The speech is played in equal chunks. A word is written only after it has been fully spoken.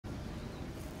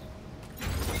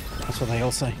That's what they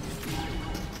all say.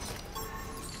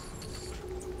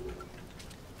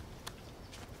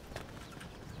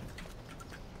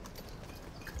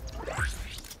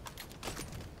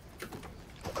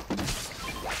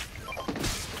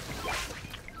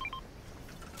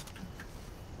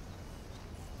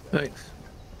 Thanks.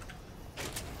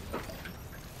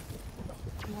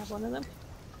 Can I have one of them?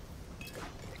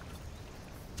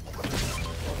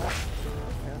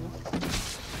 Fair enough.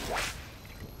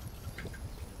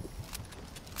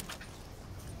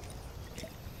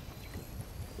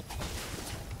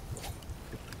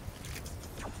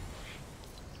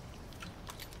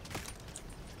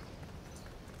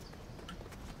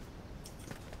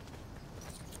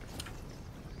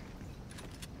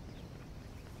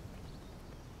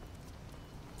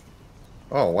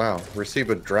 Oh wow, receive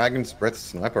a Dragon's Breath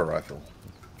sniper rifle.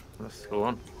 That's the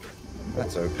one.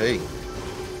 That's OP.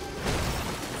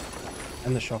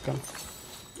 And the shotgun.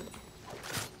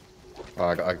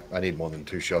 Oh, I need more than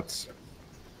 2 shots.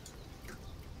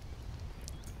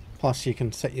 Plus you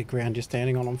can set your ground you're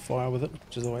standing on fire with it,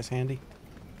 which is always handy.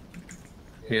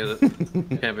 Yeah, that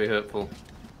can be hurtful.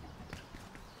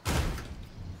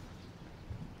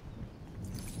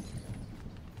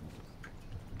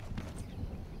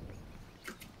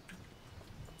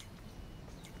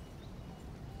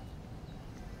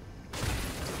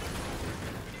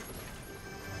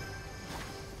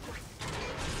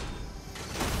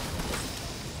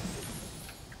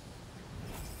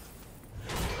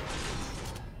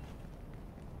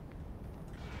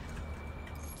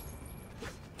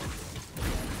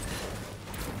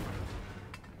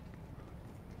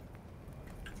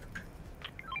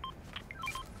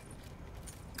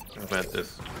 How about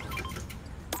this?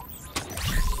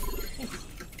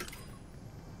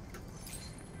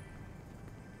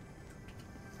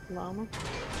 Llama.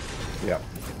 Yeah.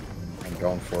 I'm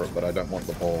going for it, but I don't want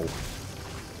the ball.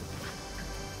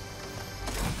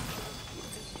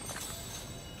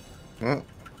 Well,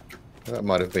 that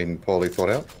might have been poorly thought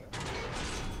out.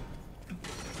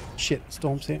 Shit,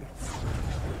 Storm's here.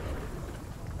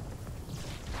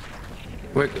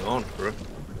 We're gone, bro.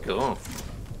 Go on.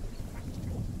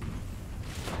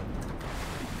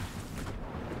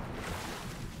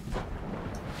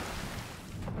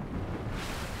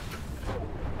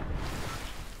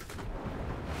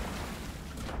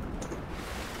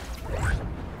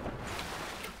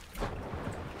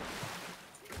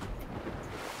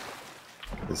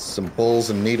 There's some balls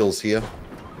and needles here.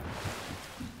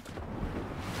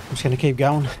 I'm just gonna keep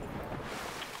going.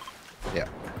 Yeah.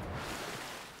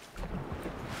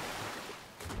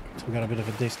 So we've got a bit of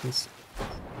a distance.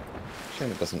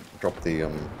 Shame it doesn't drop the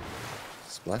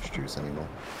splash juice anymore.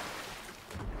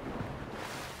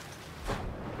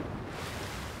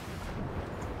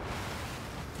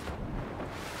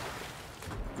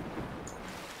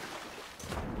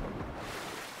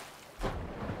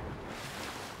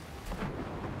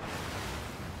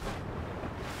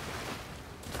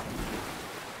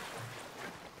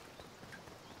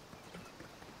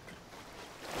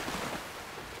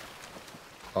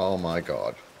 Oh my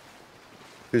god.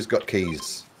 Who's got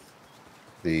keys?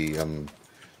 The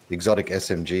exotic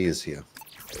SMG is here.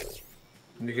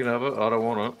 You can have it. I don't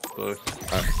want it. So.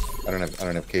 I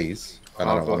don't have keys. And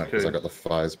I I've don't want got it because I keys. got the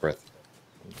fire's breath.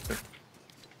 Okay.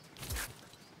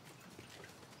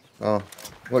 Oh,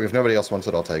 look, if nobody else wants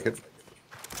it, I'll take it.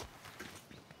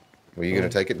 Were you going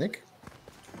to take it, Nick?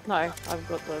 No, I've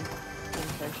got the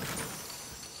penetration.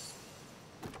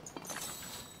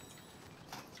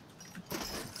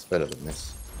 It's better than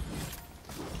this.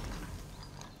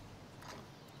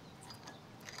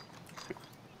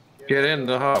 Get in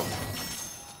the hub.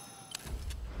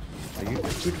 Are you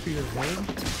good for your hand?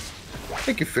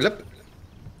 Thank you, Philip.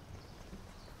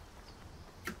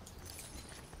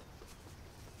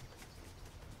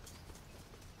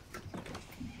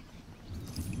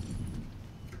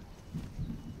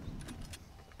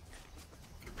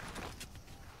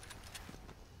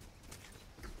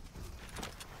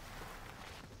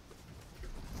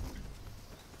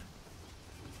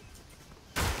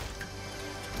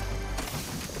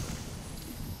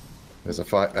 There's a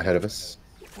fight ahead of us.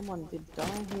 Someone did die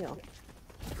here.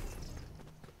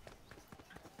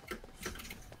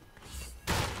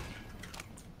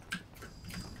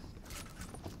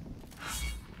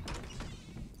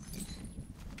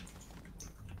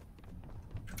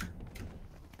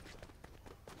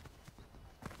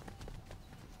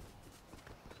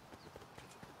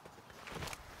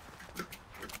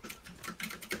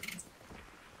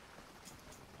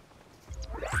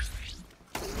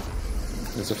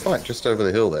 There's a fight just over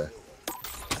the hill there.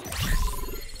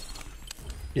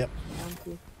 Yep. Thank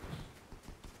you.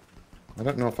 I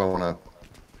don't know if I want to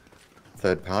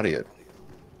third party it.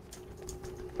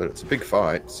 But it's a big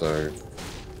fight, so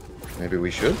maybe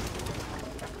we should.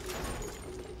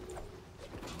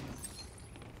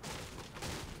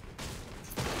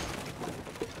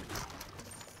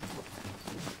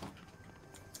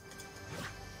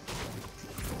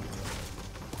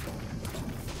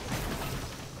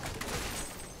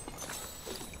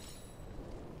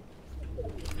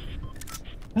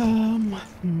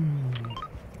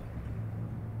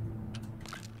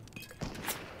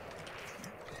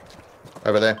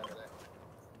 Over there.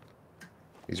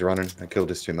 He's running. I killed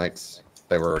his two mates.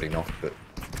 They were already knocked, but...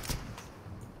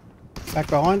 Back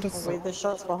behind us. I'll read the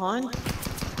shots behind.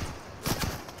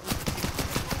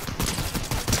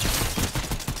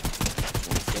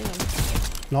 Don't see him.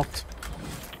 Knocked.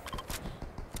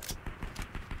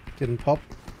 Didn't pop.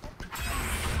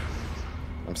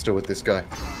 I'm still with this guy.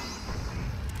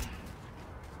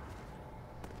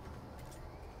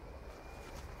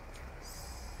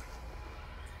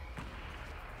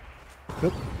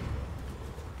 Good.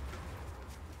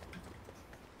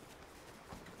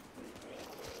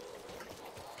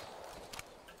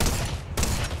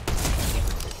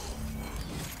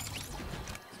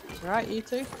 Right, you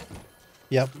two?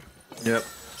 Yep. Yep.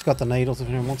 It's got the needles if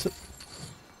anyone wants it.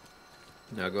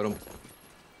 Yeah, I got him.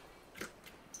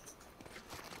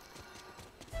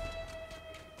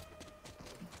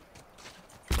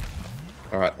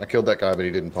 Alright, I killed that guy, but he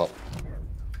didn't pop.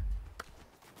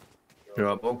 You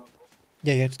right, Paul?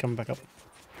 Yeah, it's coming back up.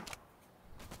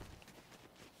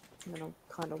 I'm gonna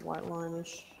kind of white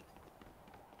line-ish.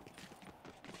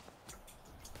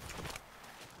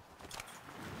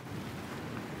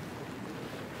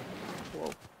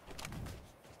 Whoa.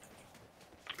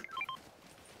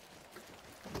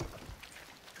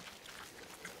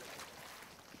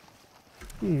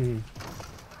 Hmm.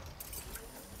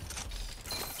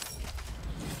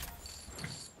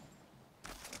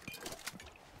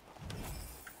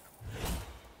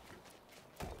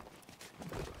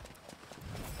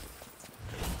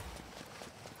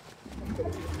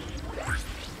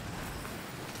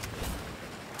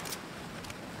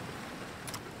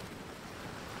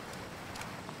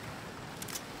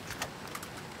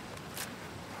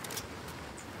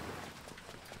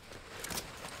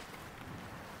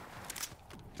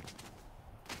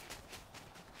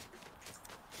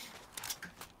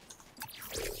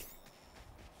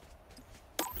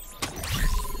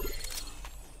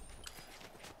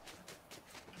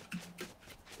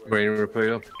 Rain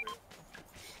repeater.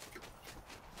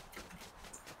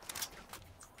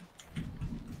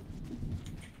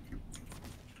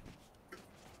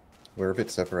 We're a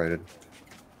bit separated.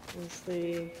 There's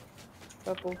the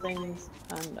purple things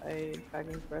and a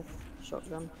dragon's breath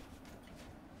shotgun.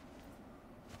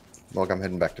 Log, I'm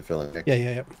heading back to filling. Yeah.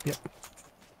 Yep.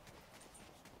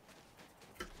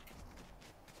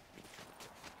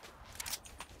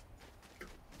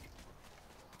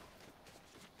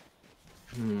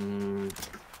 Hmm.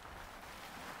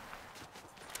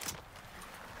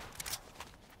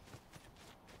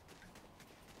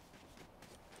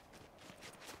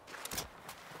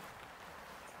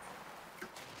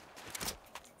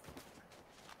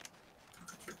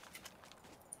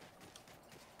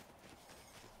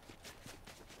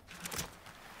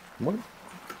 What?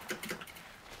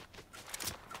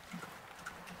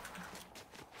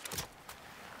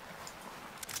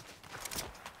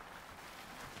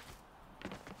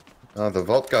 The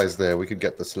vault guy's there. We could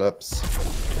get the slurps.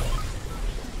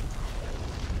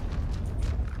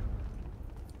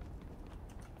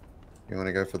 You want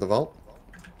to go for the vault?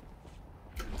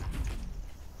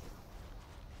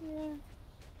 Yeah.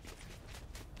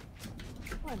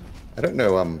 Why not? I don't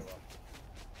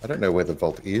know where the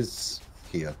vault is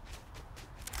here.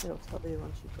 It'll tell you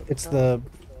once you've got It's car. the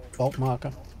vault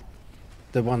marker.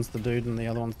 The one's the dude and the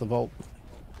other one's the vault.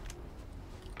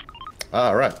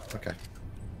 Ah, right. Okay.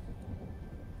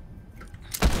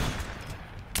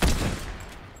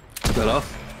 Is that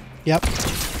off? Yep.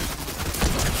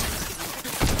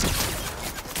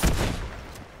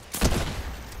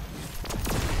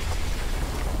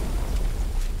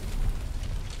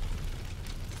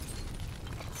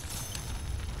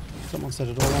 Someone set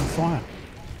it all on fire.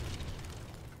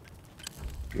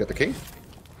 You got the key?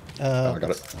 Oh, I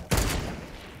got it.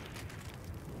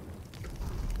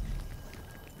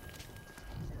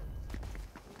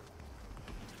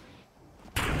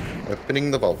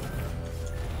 Opening the vault.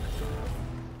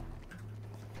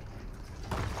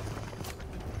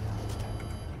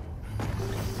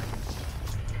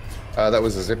 That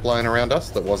was a zip line around us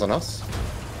that wasn't us.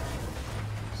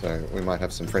 So we might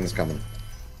have some friends coming.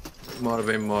 Might have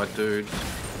been my dude.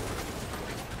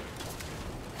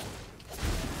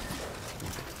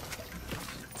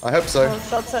 I hope so. Oh,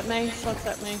 shots at me, shots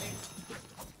at me.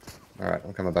 Alright,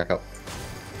 I'm coming back up.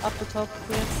 Up the top,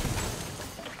 yeah.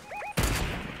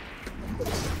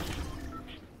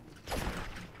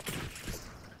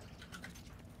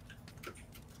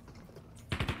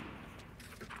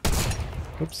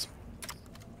 Oops.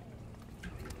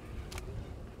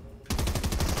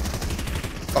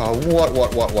 Oh,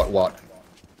 what?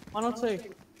 One or two.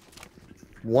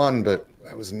 One, but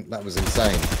that was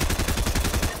insane.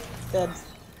 Dead.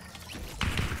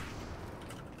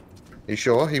 You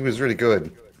sure? He was really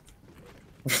good.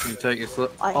 You take your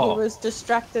slip. He was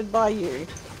distracted by you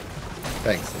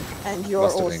Thanks. and your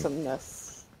Must have been.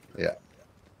 awesomeness. Yeah.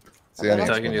 It's Okay. the only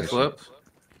Taking your explanation. slips?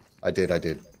 I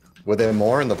did. Were there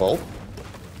more in the vault?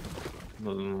 I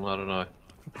don't know.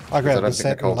 I I grabbed don't the think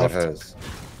set Nicole and got left. hers.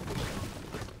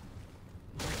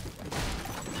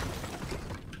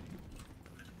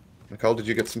 Nicole, did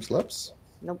you get some slips?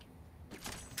 Nope.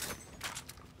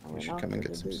 You should come and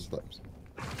get some slips.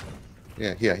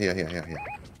 Yeah, here.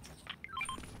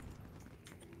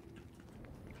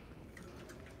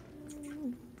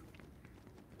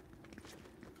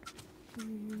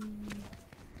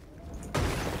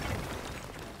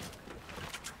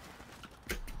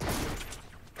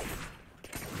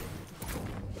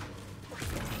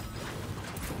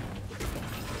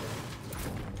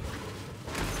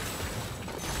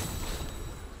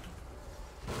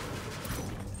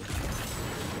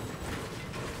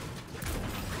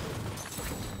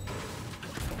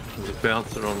 There's a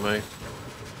bouncer on me.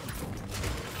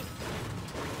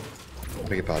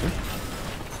 Beg your pardon?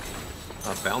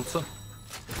 A bouncer?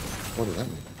 What does that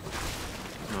mean?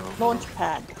 No. Launch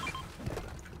pad.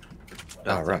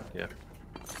 Bouncer, right. Yeah.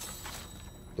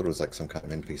 Thought it was like some kind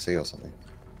of NPC or something.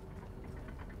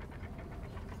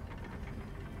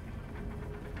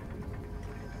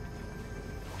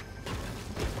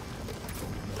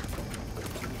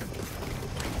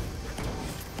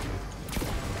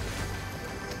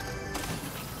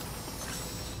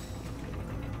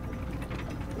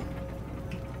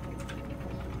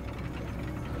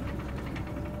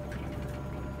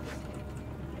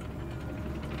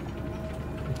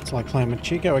 It's like playing with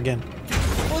Chico again.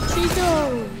 Oh,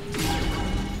 Chico!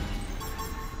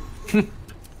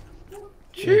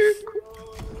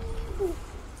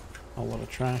 A lot of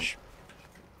trash.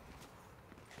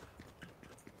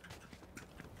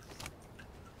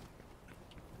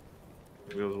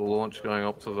 There's a launch going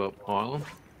up to the island.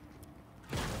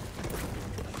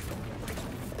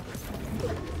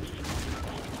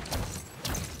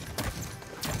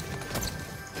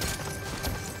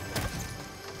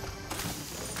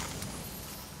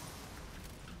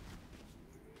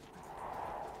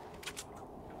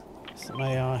 Some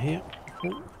AR here.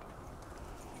 Ooh.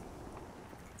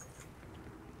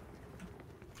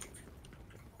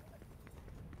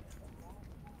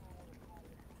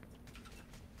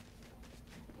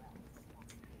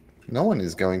 No one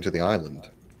is going to the island.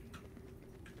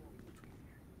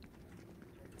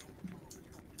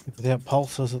 Without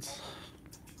pulses, it's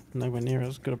nowhere near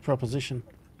as good a proposition.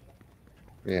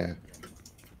 Yeah.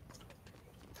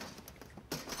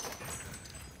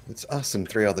 It's us and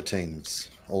 3 other teams,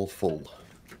 all full.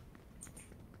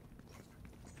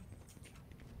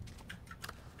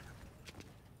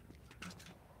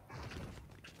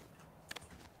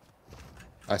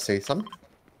 I see some.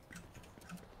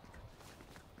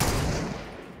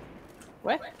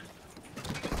 Where?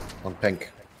 On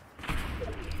pink.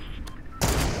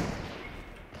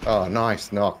 Oh,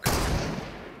 nice knock.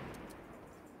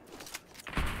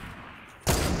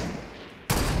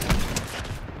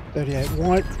 .38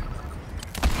 white.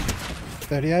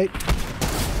 38.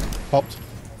 Popped.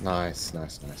 Nice.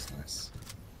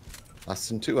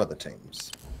 Us and 2 other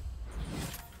teams.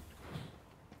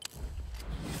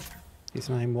 His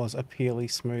name was a Peely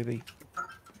Smoothie.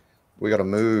 We gotta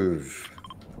move.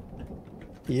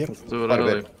 Yep. Let's do it Quite a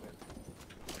early. bit.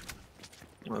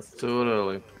 Let's do it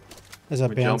early. There's a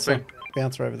We bouncer. jumping?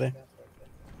 Bouncer over there.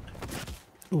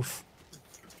 Oof.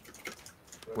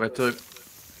 Where to?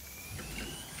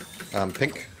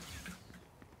 Pink.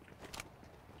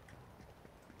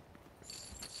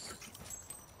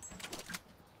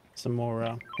 Some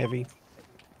more heavy.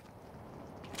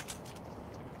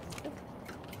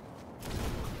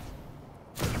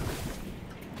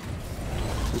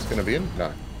 Who's gonna be in?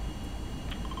 No.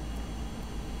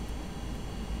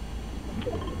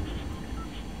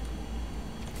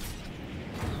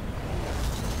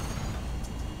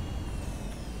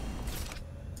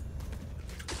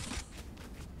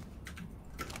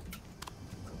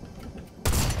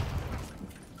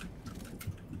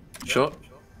 Shot.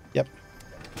 Yep.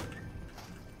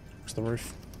 It's the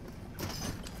roof.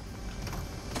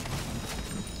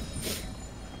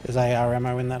 There's AR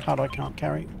ammo in that hut I can't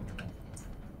carry.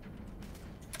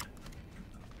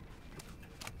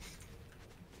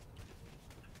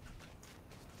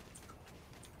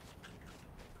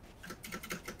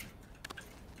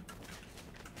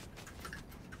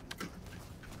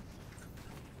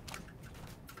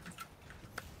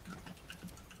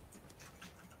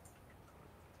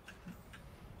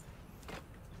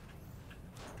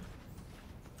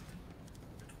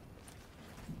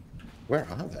 Where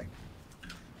are they?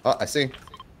 Oh, I see.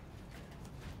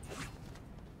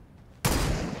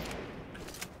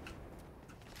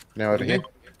 Now over here.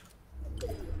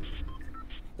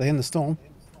 They're in the storm.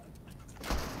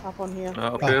 Up on here.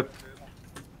 Up Oh. here.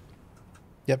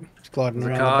 Yep, it's gliding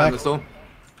There's a around car in the the storm.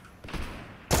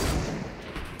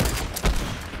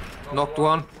 Knocked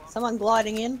one. Someone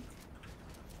gliding in.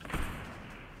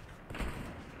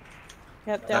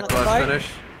 Yep, down That at the guy's boat.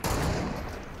 finished.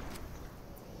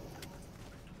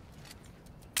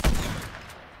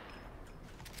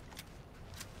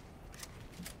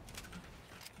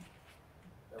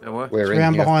 Don't worry. We're back. in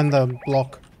Around here. behind the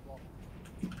block.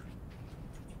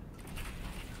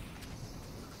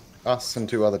 Us and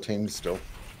 2 other teams still.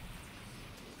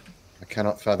 I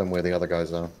cannot fathom where the other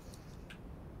guys are.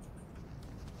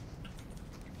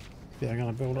 Yeah, I'm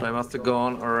gonna build They it. must have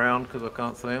gone around because I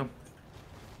can't see them.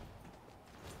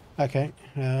 Okay.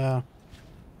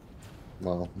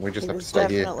 Well, we just He have to was stay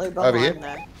here. definitely Over here.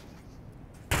 behind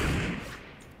there.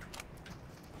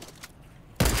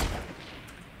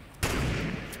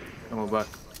 Come on back.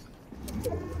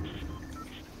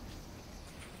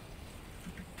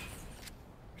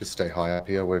 Just stay high up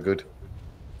here. We're good.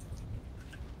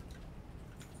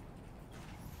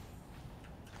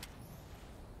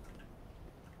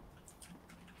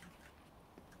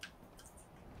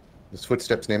 There's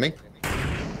footsteps near me.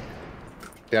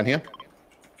 Down here.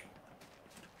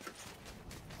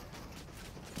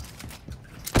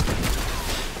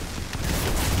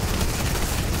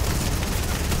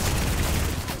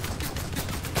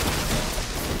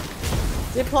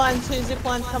 Zipline, 2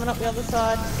 ziplines coming up the other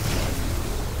side.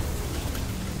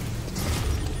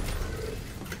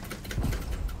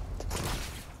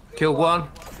 Killed one.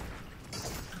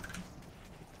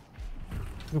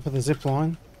 Look for the zip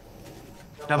line.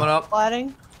 Coming up.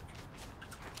 Gliding.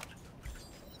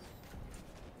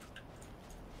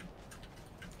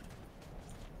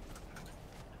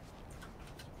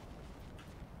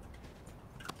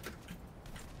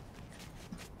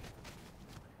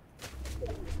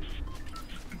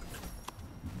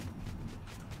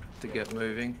 To get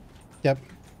moving. Yep.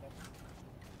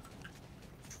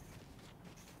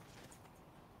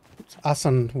 It's us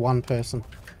and 1 person.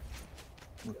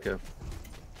 Okay.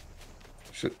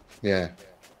 Yeah.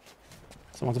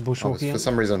 Someone's a I bushwalk was, here. for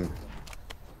some reason,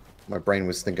 my brain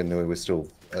was thinking that we were still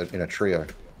in a trio.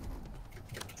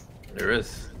 There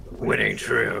is. Winning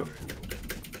trio.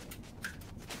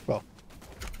 Well,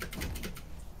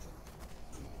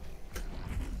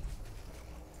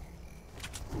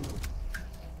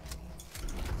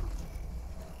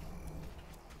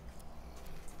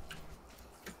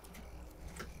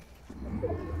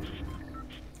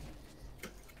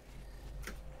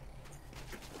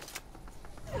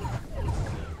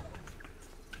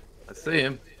 I see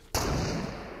him.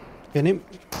 pin him.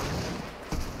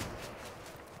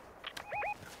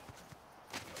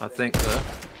 I think so.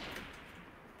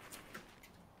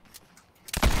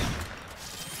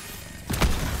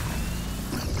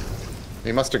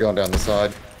 He must have gone down the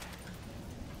side.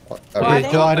 Over Gliding.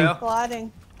 here. Gliding. Now.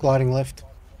 Gliding. Gliding left.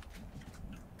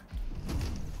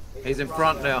 He's in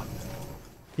front now.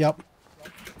 Yep.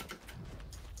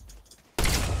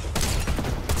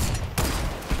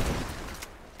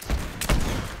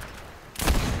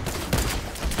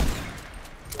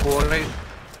 Fortnite.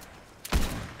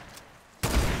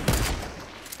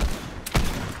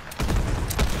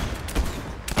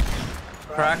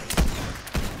 Cracked.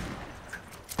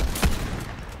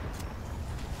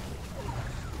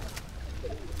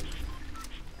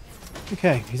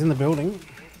 Okay, he's in the building.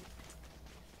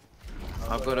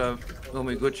 I've got a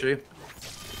Umi Gucci.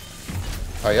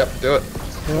 Oh, yep, do it.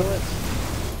 Do it.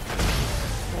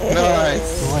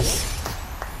 Nice. Nice.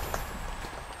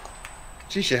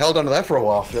 Geez, you held onto that for a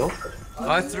while, Phil.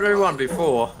 I threw one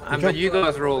before, and job. but you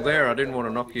guys were all there. I didn't want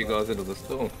to knock you guys into the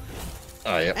storm.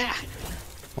 Oh, yep. Go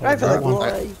for the Right one.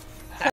 glory.